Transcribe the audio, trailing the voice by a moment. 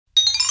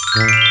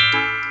Wow!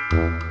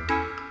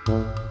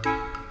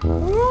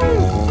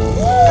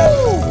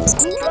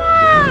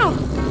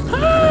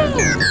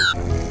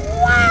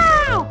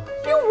 Wow!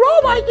 You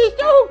robots are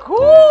so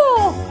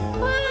cool!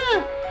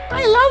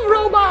 I love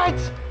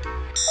robots!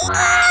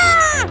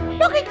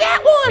 Look at that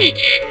one!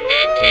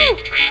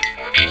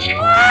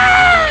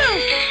 Wow!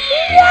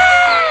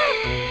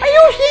 Are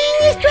you seeing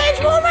this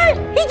transformer?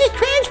 He just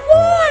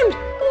transformed!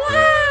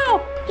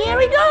 Wow! There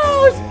he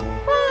goes!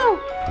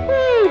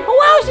 Who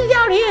else is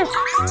out here?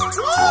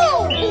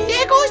 Oh!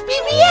 There goes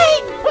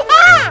BB-8!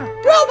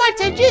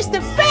 Robots are just the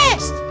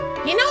best!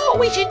 You know what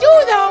we should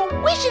do though?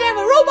 We should have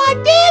a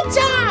robot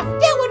dance-off!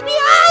 That would be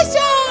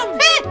awesome!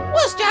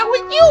 We'll start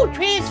with you,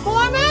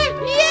 Transformer!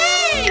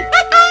 Yay!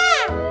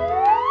 Well,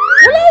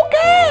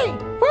 okay!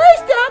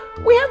 First up,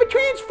 we have a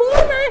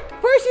Transformer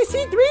versus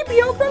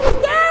C-3PO from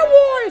Star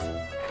Wars!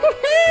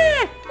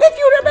 Let's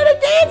see who the better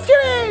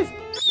dancer is!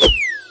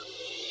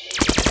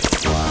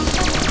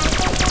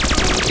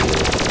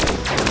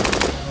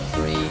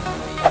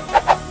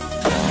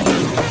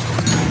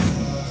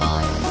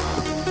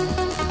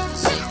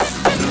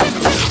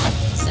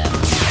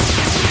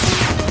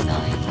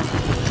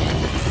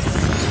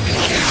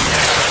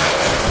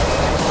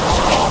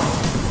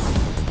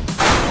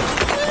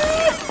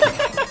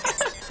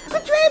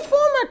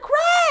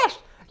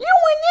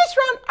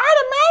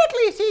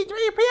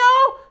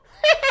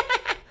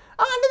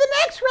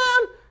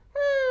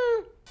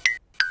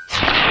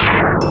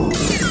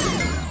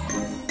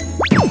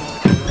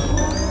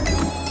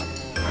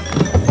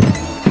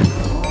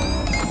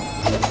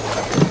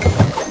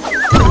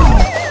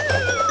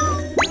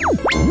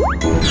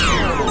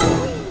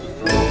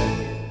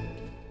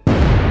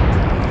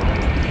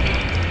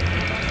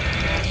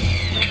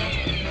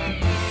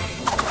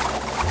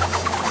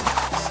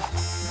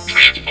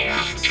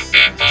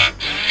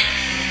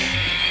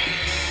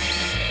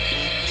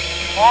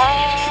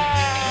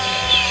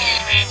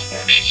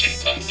 Transformation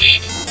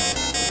complete.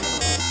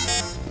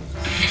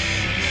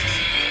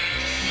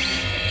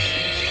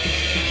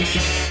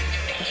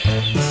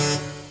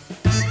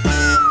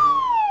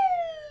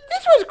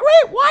 This was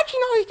great watching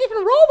all these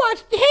different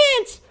robots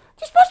dance.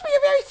 There's supposed to be a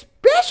very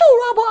special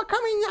robot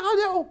coming now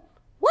though.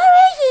 Where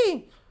is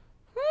he?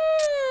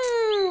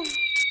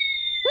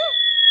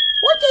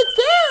 What's that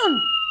sound?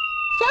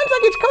 Sounds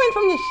like it's coming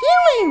from the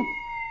ceiling.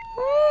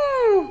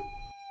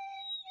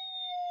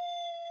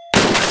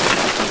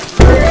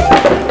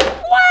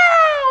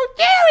 Wow,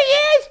 there he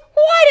is!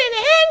 What an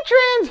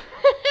entrance!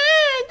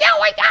 That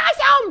was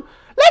awesome!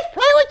 Let's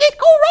play with this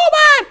cool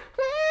robot!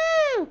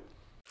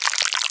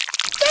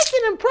 That's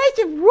an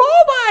impressive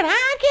robot,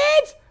 huh,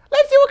 kids?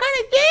 Let's see what kind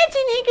of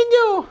dancing he can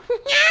do!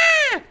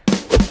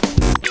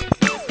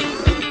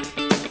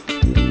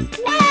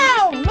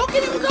 Wow, look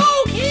at him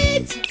go,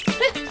 kids!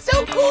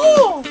 So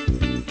cool!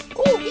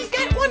 Oh, he's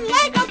got one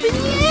leg up in the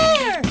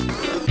air!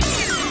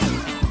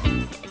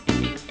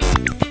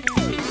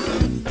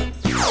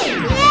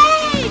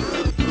 Yay!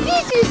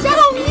 This is so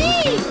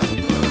neat!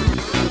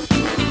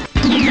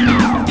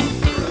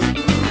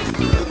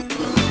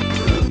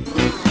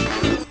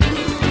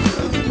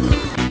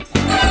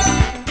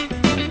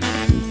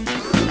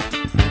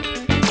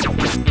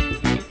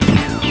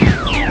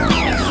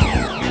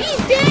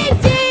 He's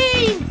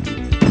dancing!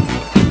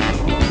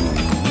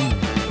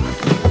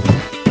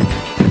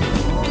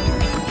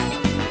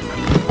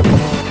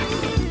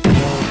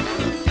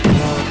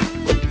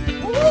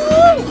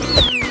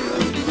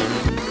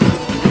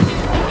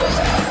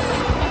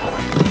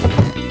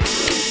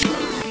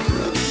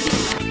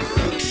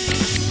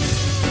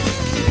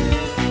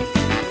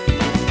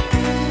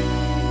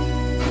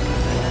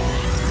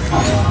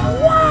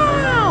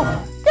 Wow!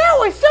 That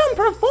was some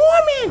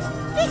performance!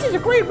 This is a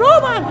great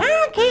robot,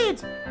 huh,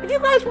 kids? If you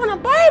guys want to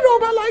buy a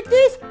robot like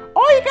this,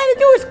 all you gotta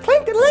do is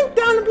click the link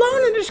down below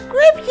in the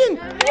description.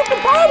 You can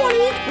buy one of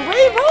these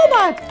great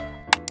robots.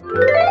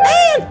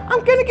 And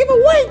I'm gonna give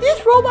away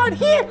this robot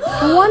here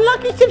to one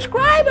lucky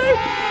subscriber.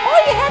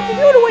 All you have to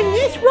do to win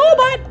this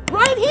robot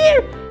right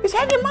here is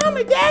have your mom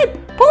and dad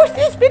post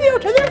this video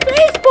to their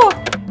Facebook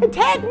and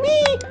tag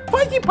me,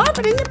 Fuzzy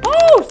Puppet, in the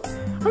post.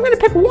 I'm gonna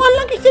pick one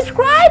lucky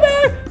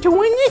subscriber to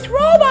win this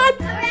robot,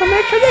 so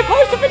make sure they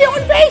post the video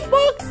on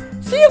Facebook.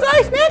 See you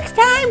guys next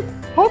time.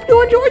 Hope you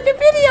enjoyed the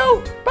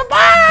video.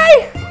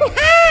 Bye-bye.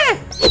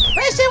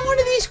 Press in one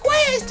of these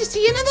squares to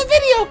see another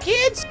video,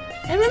 kids.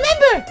 And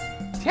remember,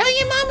 tell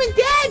your mom and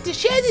dad to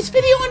share this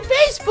video on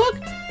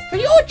Facebook for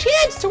your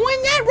chance to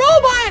win that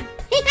robot.